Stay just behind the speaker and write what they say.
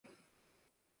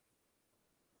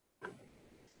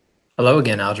Hello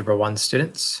again, Algebra 1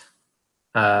 students.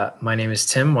 My name is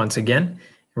Tim once again, and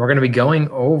we're going to be going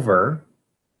over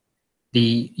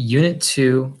the Unit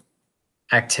 2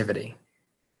 activity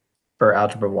for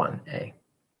Algebra 1A.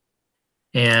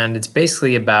 And it's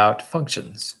basically about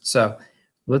functions. So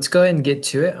let's go ahead and get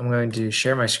to it. I'm going to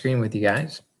share my screen with you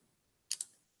guys.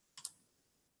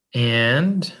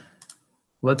 And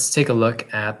let's take a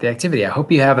look at the activity. I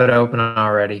hope you have it open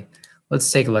already.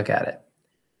 Let's take a look at it.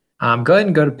 Go ahead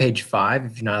and go to page 5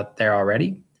 if you're not there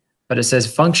already. But it says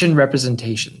function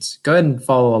representations. Go ahead and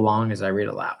follow along as I read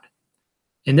aloud.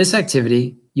 In this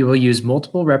activity, you will use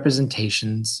multiple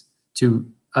representations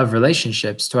of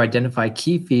relationships to identify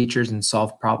key features and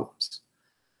solve problems.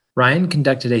 Ryan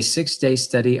conducted a 6-day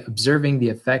study observing the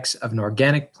effects of an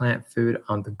organic plant food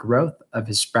on the growth of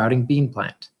his sprouting bean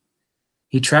plant.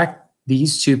 He tracked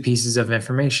these two pieces of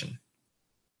information: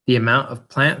 the amount of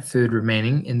plant food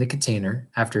remaining in the container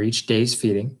after each day's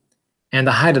feeding, and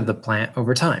the height of the plant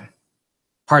over time.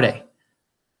 Part A.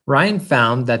 Ryan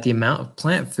found that the amount of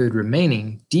plant food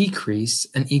remaining decreased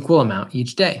an equal amount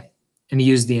each day, and he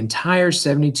used the entire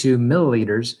 72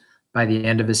 milliliters by the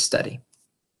end of his study.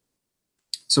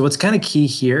 So what's kind of key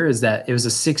here is that it was a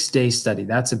 6-day study.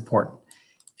 That's important.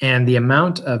 And the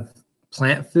amount of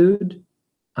plant food,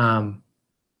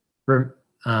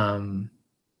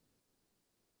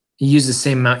 he used the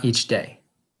same amount each day.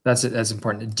 That's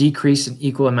important. To decrease an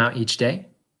equal amount each day.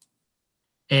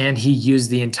 And he used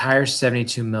the entire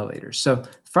 72 milliliters. So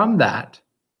from that,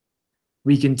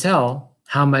 we can tell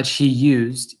how much he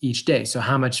used each day. So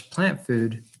how much plant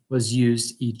food was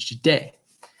used each day.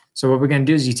 So what we're going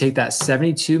to do is you take that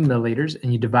 72 milliliters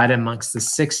and you divide it amongst the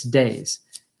 6 days.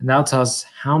 And that'll tell us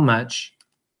how much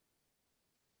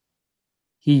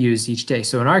he used each day.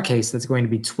 So in our case, that's going to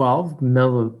be 12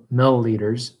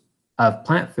 milliliters of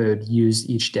plant food used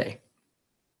each day.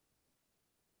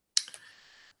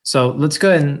 So let's go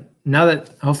ahead and, now that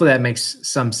hopefully that makes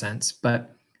some sense,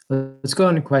 but let's go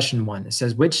on to question 1. It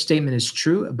says, which statement is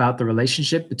true about the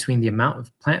relationship between the amount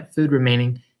of plant food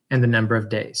remaining and the number of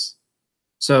days?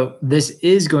 So this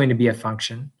is going to be a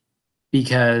function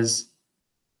because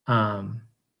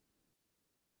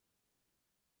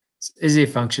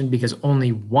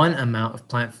only one amount of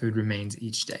plant food remains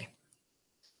each day.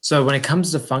 So when it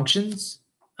comes to functions,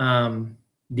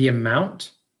 the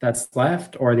amount that's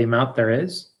left or the amount there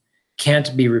is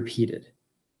can't be repeated.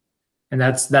 And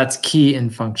that's key in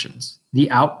functions.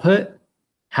 The output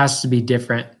has to be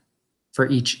different for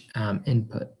each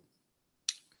input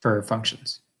for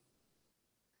functions.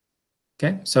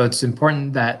 Okay, so it's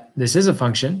important that this is a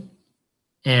function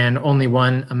and only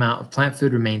one amount of plant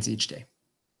food remains each day.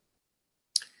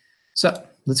 So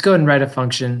let's go ahead and write a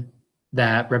function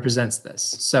that represents this.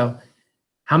 So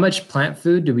how much plant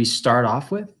food do we start off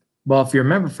with? Well, if you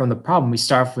remember from the problem, we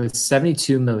start off with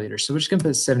 72 milliliters. So we're just going to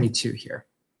put 72 here.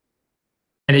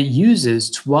 And it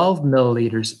uses 12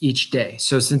 milliliters each day.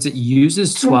 So since it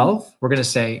uses 12, we're going to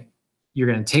say you're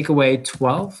going to take away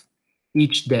 12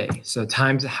 each day. So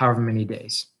times however many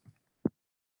days. So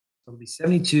it'll be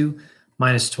 72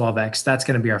 minus 12x. That's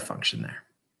going to be our function there.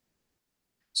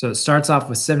 So it starts off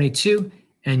with 72,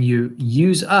 and you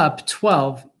use up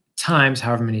 12 times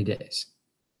however many days.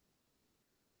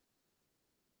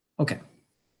 Okay,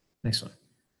 next one.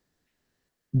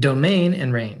 Domain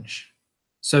and range.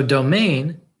 So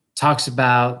domain talks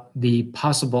about the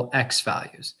possible x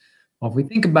values. Well, if we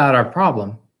think about our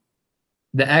problem,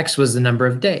 the x was the number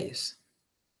of days.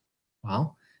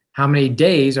 Well, how many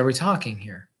days are we talking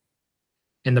here?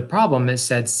 In the problem, it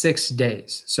said 6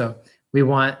 days. So we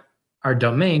want our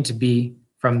domain to be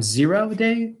from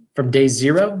day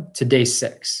 0 to day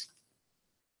 6.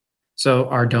 So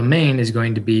our domain is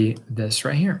going to be this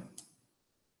right here.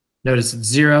 Notice it's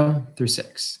 0 through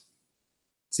 6.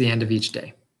 It's the end of each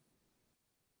day.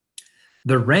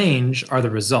 The range are the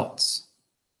results.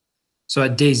 So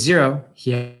at day 0,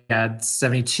 he had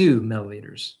 72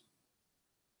 milliliters.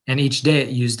 And each day it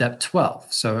used up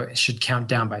 12. So it should count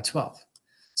down by 12.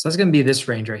 So that's going to be this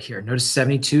range right here. Notice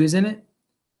 72 is in it,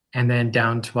 and then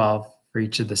down 12 for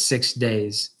each of the 6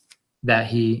 days that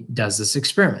he does this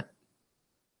experiment.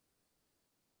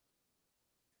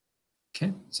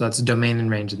 Okay, so that's a domain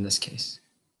and range in this case.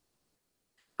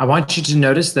 I want you to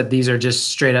notice that these are just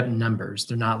straight up numbers.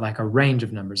 They're not like a range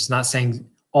of numbers. It's not saying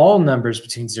all numbers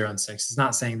between 0 and 6. It's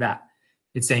not saying that.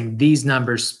 It's saying these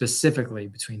numbers specifically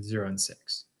between 0 and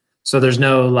 6. So there's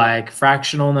no like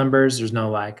fractional numbers. There's no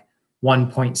like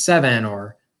 1.7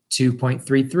 or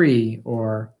 2.33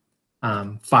 or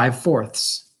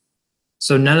 5/4.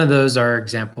 So none of those are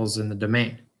examples in the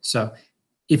domain. So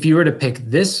if you were to pick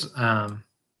this,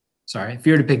 if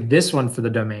you were to pick this one for the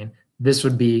domain, this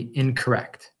would be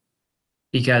incorrect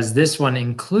because this one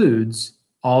includes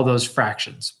all those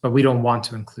fractions, but we don't want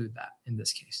to include that in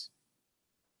this case.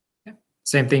 Okay.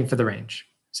 Same thing for the range,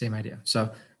 same idea.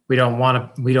 So we don't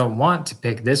want to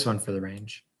pick this one for the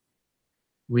range.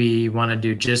 We want to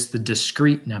do just the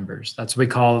discrete numbers. That's what we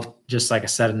call just like a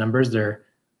set of numbers.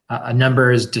 A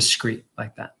number is discrete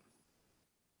like that.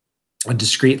 A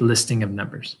discrete listing of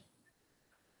numbers.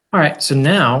 All right, so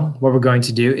now what we're going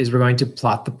to do is we're going to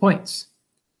plot the points.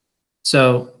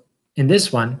 So in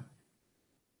this one,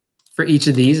 for each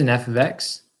of these in f of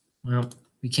x, well,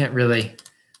 we can't really,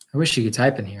 I wish you could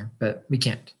type in here, but we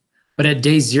can't. But at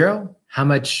day 0, how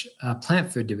much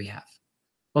plant food do we have?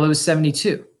 Well, it was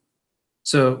 72.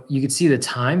 So you can see the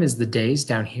time is the days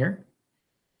down here.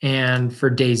 And for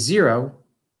day 0,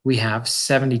 we have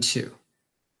 72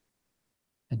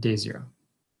 at day 0.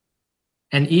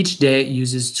 And each day it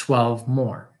uses 12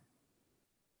 more.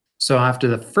 So after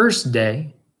the first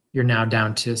day, you're now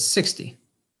down to 60.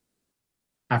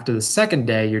 After the second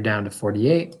day, you're down to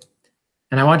 48.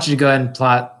 And I want you to go ahead and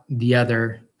plot the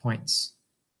other points.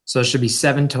 So it should be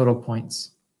 7 total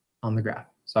points on the graph.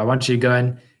 So I want you to go ahead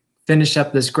and finish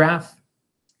up this graph.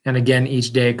 And again,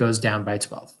 each day it goes down by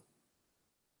 12.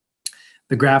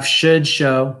 The graph should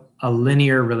show a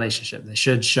linear relationship. They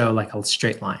should show like a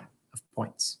straight line of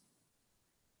points.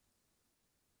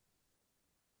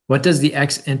 What does the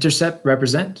x-intercept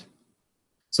represent?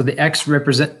 So the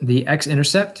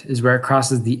x-intercept is where it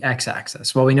crosses the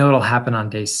x-axis. Well, we know it'll happen on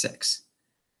day 6.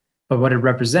 But what it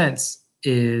represents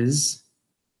is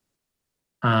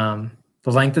the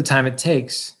length of time it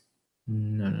takes.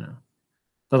 The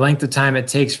length of time it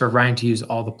takes for Ryan to use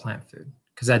all the plant food.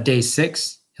 Because at day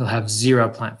 6, he'll have 0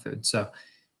 plant food. So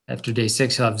after day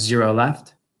 6, he'll have 0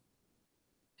 left.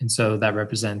 And so that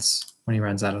represents when he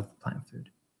runs out of plant food.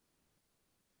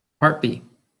 Part B.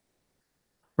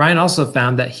 Ryan also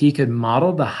found that he could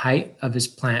model the height of his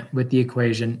plant with the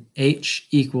equation h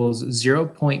equals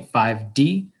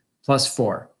 0.5d plus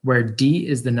 4, where d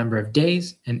is the number of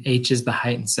days and h is the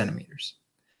height in centimeters.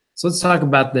 So let's talk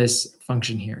about this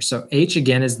function here. So h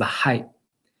again is the height.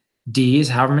 D is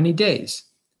however many days.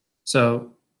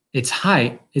 So its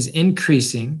height is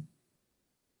increasing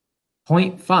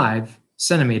 0.5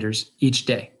 centimeters each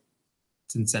day.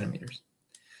 It's in centimeters.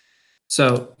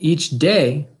 So each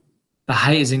day, the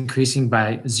height is increasing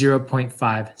by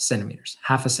 0.5 centimeters,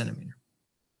 half a centimeter.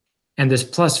 And this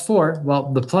plus 4,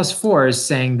 well, the plus 4 is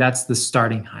saying that's the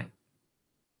starting height.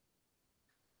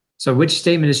 So which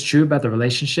statement is true about the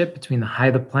relationship between the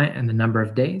height of the plant and the number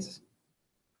of days?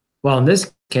 Well, in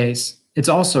this case, it's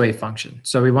also a function.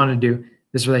 So we want to do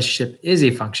this relationship is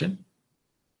a function.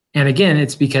 And again,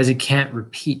 it's because it can't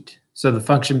repeat. So the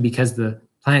function, because the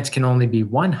plants can only be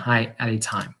one height at a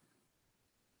time.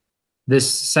 This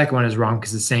second one is wrong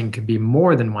because it's saying it could be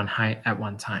more than one height at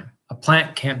one time. A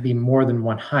plant can't be more than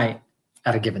one height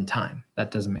at a given time. That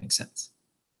doesn't make sense.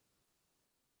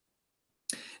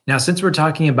 Now, since we're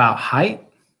talking about height,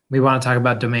 we want to talk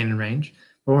about domain and range.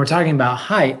 But when we're talking about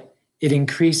height, it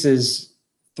increases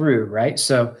through, right?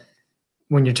 So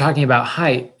when you're talking about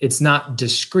height, it's not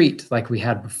discrete like we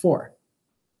had before.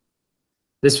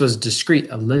 This was discrete,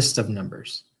 a list of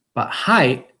numbers. But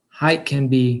height can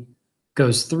be,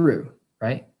 goes through,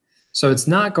 right? So it's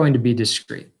not going to be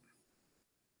discrete.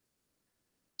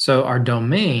 So our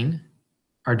domain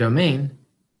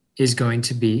is going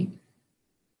to be,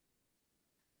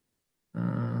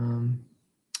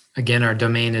 again, our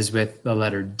domain is with the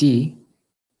letter D,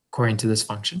 according to this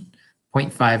function,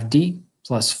 0.5D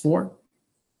plus 4.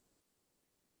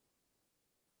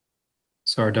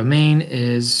 So our domain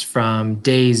is from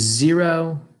day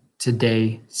 0 to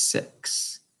day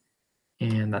 6.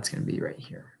 And that's going to be right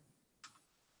here.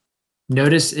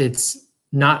 Notice it's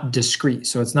not discrete.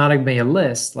 So it's not going to be a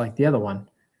list like the other one.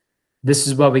 This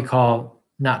is what we call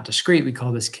not discrete. We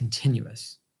call this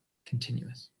continuous.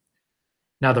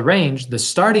 Now the range, the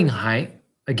starting height,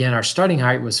 again, our starting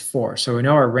height was 4. So we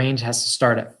know our range has to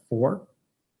start at 4.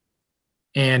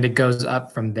 And it goes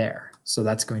up from there. So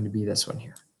that's going to be this one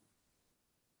here.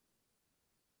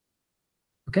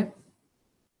 Okay.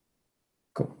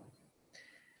 Cool.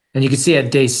 And you can see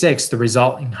at day 6, the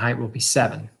resulting height will be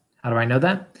 7. How do I know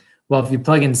that? Well, if you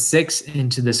plug in 6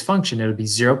 into this function, it'll be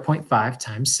 0.5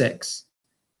 times 6.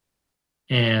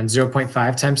 And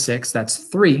 0.5 times 6, that's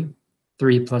 3.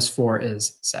 3 plus 4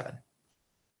 is 7.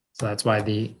 So that's why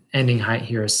the ending height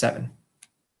here is 7.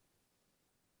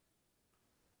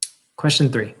 Question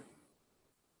 3.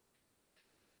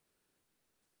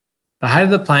 The height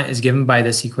of the plant is given by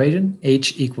this equation,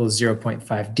 h equals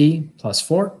 0.5d plus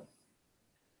 4.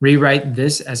 Rewrite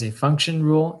this as a function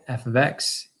rule. F of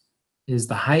x is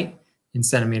the height. in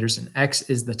centimeters, and x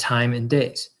is the time in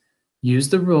days. Use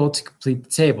the rule to complete the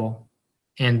table,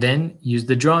 and then use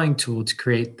the drawing tool to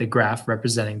create the graph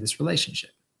representing this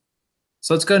relationship.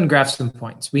 So let's go ahead and graph some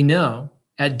points. We know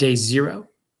at day 0,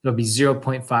 it'll be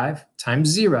 0.5 times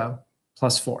 0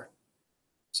 plus 4.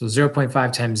 So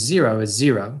 0.5 times 0 is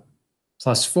 0,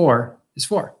 plus 4 is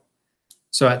 4.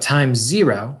 So at time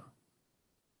 0,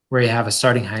 where you have a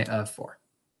starting height of 4.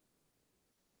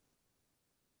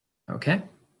 Okay.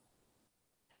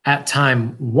 At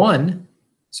time 1,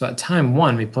 so at time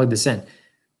 1, we plug this in.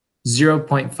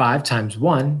 0.5 times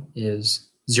 1 is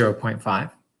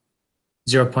 0.5.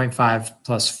 0.5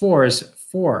 plus 4 is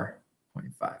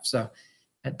 4.5. So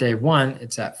at day 1,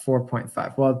 it's at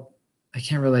 4.5. Well, I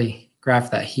can't really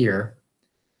graph that here.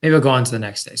 Maybe we'll go on to the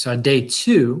next day. So at day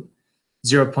 2,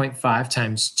 0.5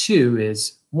 times 2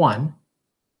 is 1.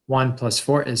 1 plus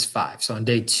 4 is 5. So on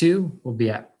day 2, we'll be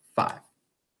at 5.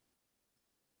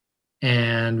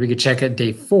 And we could check at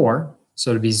day 4.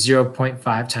 So it'll be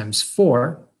 0.5 times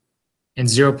 4. And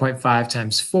 0.5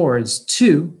 times 4 is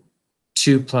 2.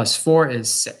 2 plus 4 is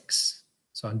 6.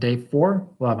 So on day 4,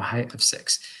 we'll have a height of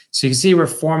 6. So you can see we're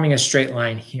forming a straight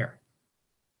line here.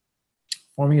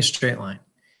 Forming a straight line.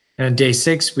 And on day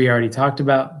 6, we already talked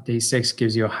about. Day 6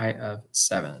 gives you a height of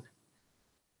 7.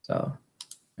 So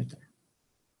right there.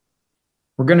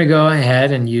 We're going to go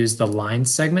ahead and use the line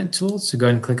segment tool. So go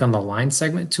ahead and click on the line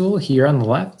segment tool here on the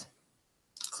left.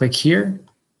 Click here.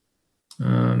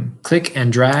 Click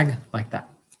and drag like that.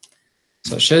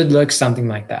 So it should look something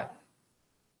like that.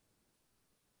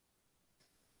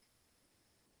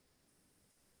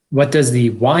 What does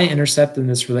the y-intercept in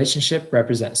this relationship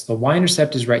represent? So the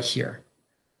y-intercept is right here.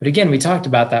 But again, we talked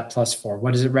about that plus 4.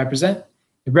 What does it represent?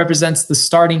 It represents the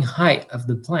starting height of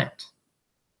the plant.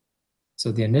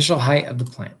 So the initial height of the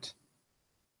plant.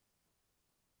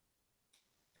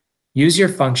 Use your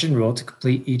function rule to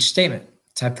complete each statement.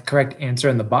 Type the correct answer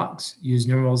in the box. Use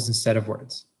numerals instead of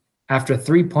words. After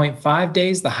 3.5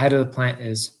 days, the height of the plant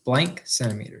is blank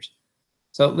centimeters.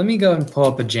 So let me go and pull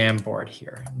up a Jamboard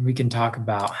here, and we can talk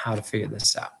about how to figure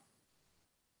this out.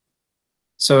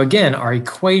 So again, our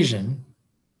equation,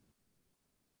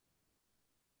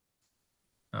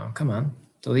 oh, come on,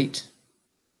 delete.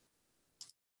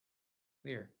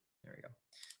 Clear, there we go.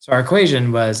 So our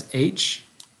equation was h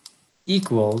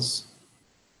equals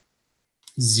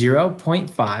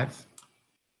 0.5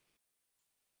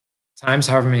 times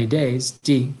however many days,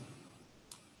 d,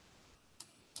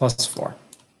 plus 4.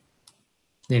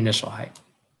 The initial height.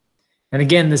 And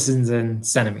again, this is in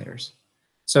centimeters.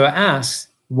 So it asks,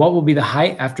 what will be the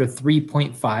height after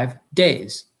 3.5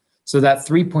 days? So that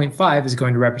 3.5 is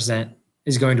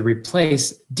going to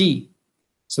replace d.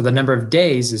 So the number of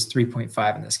days is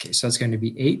 3.5 in this case. So it's going to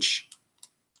be h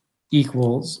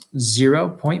equals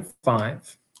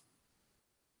 0.5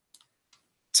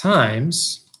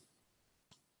 times,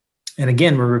 and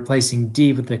again, we're replacing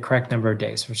d with the correct number of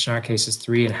days, which in our case is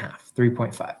 3.5,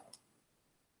 3.5.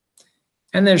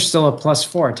 And there's still a plus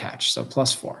 4 attached, so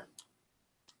plus 4.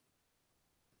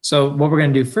 So what we're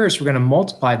going to do first, we're going to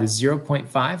multiply the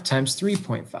 0.5 times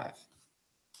 3.5.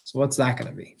 So what's that going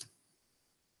to be?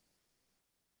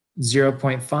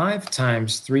 0.5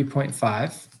 times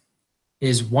 3.5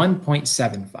 is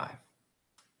 1.75.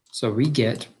 So we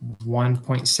get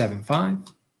 1.75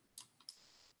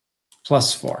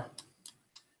 plus 4,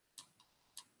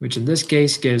 which in this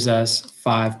case gives us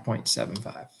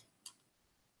 5.75.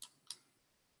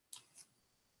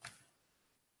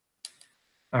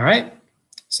 All right,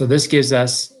 so this gives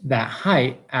us that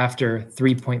height after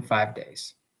 3.5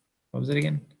 days. What was it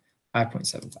again?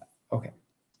 5.75. Okay.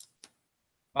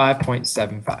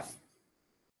 5.75.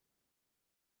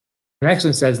 The next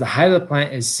one says the height of the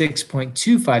plant is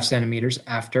 6.25 centimeters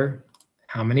after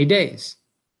how many days?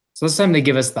 So this time they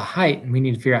give us the height and we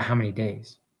need to figure out how many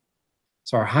days.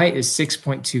 So our height is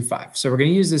 6.25. So we're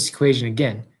going to use this equation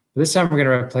again. But this time we're going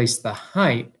to replace the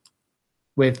height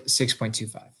with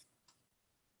 6.25.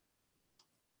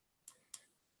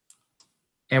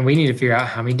 And we need to figure out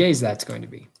how many days that's going to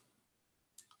be.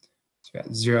 So we got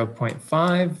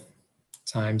 0.5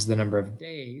 times the number of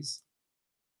days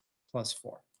plus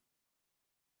 4.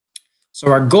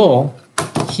 So our goal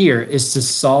here is to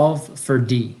solve for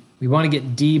d. We want to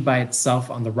get d by itself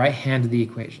on the right hand of the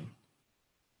equation,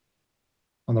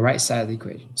 on the right side of the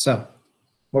equation. So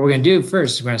what we're going to do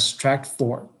first is we're going to subtract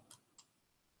 4.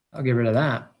 I'll get rid of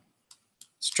that.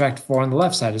 Subtract 4 on the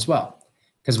left side as well,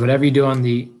 because whatever you do on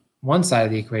the one side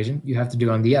of the equation, you have to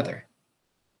do on the other.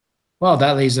 Well,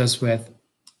 that leaves us with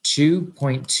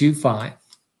 2.25.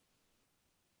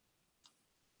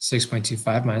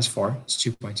 6.25 minus 4 is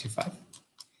 2.25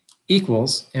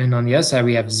 equals, and on the other side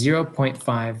we have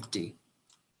 0.5d.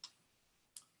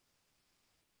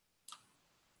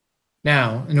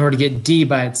 Now, in order to get d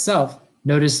by itself,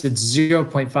 notice it's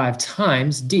 0.5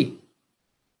 times d.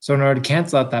 So in order to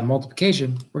cancel out that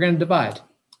multiplication, we're going to divide.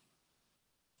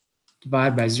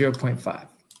 Divide by 0.5.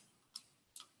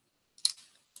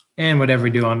 And whatever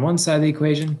we do on one side of the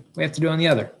equation, we have to do on the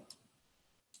other.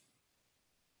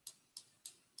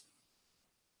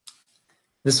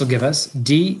 This will give us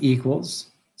d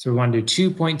equals, so we want to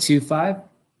do 2.25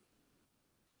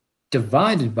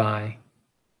 divided by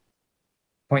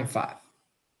 0.5.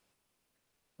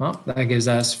 Well, that gives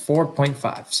us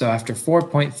 4.5. So after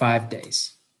 4.5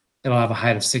 days, it'll have a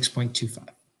height of 6.25.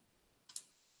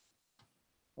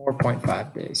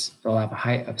 4.5 days, it'll have a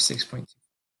height of 6.2.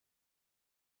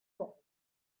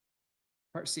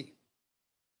 Part C.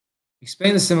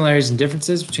 Explain the similarities and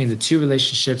differences between the two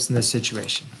relationships in this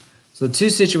situation. So the two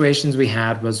situations we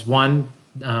had was one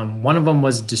of them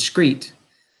was discrete,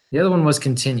 the other one was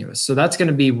continuous. So that's going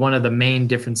to be one of the main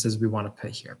differences we want to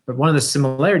put here. But one of the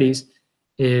similarities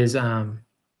is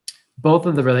both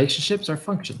of the relationships are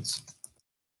functions.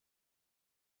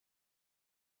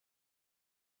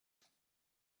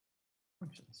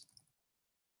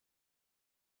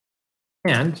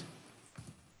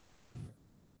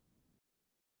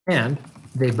 And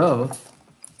they both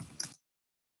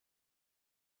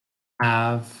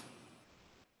have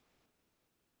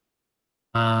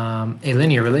a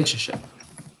linear relationship,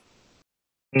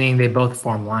 meaning they both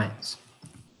form lines.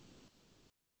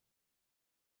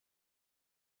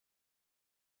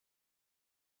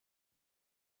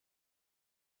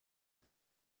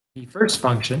 The first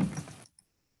function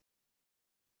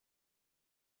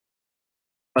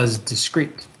was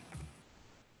discrete.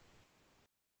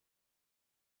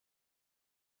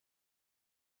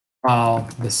 While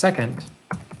the second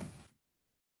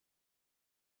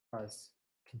was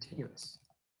continuous.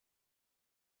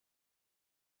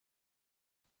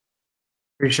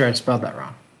 Pretty sure I spelled that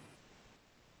wrong.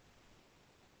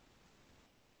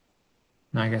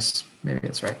 No, I guess maybe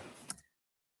it's right.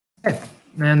 Okay,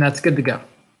 and that's good to go.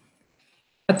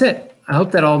 That's it. I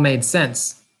hope that all made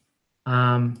sense.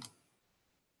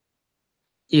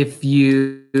 If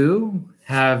you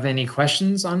have any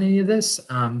questions on any of this,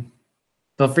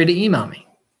 feel free to email me.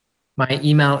 My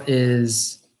email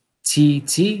is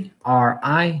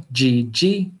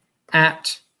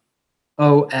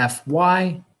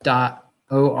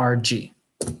ttrigg@ofy.org.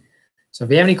 So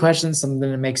if you have any questions, something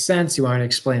that makes sense, you want to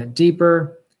explain it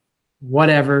deeper,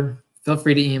 whatever, feel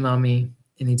free to email me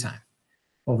anytime.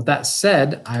 Well, with that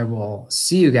said, I will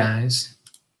see you guys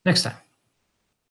next time.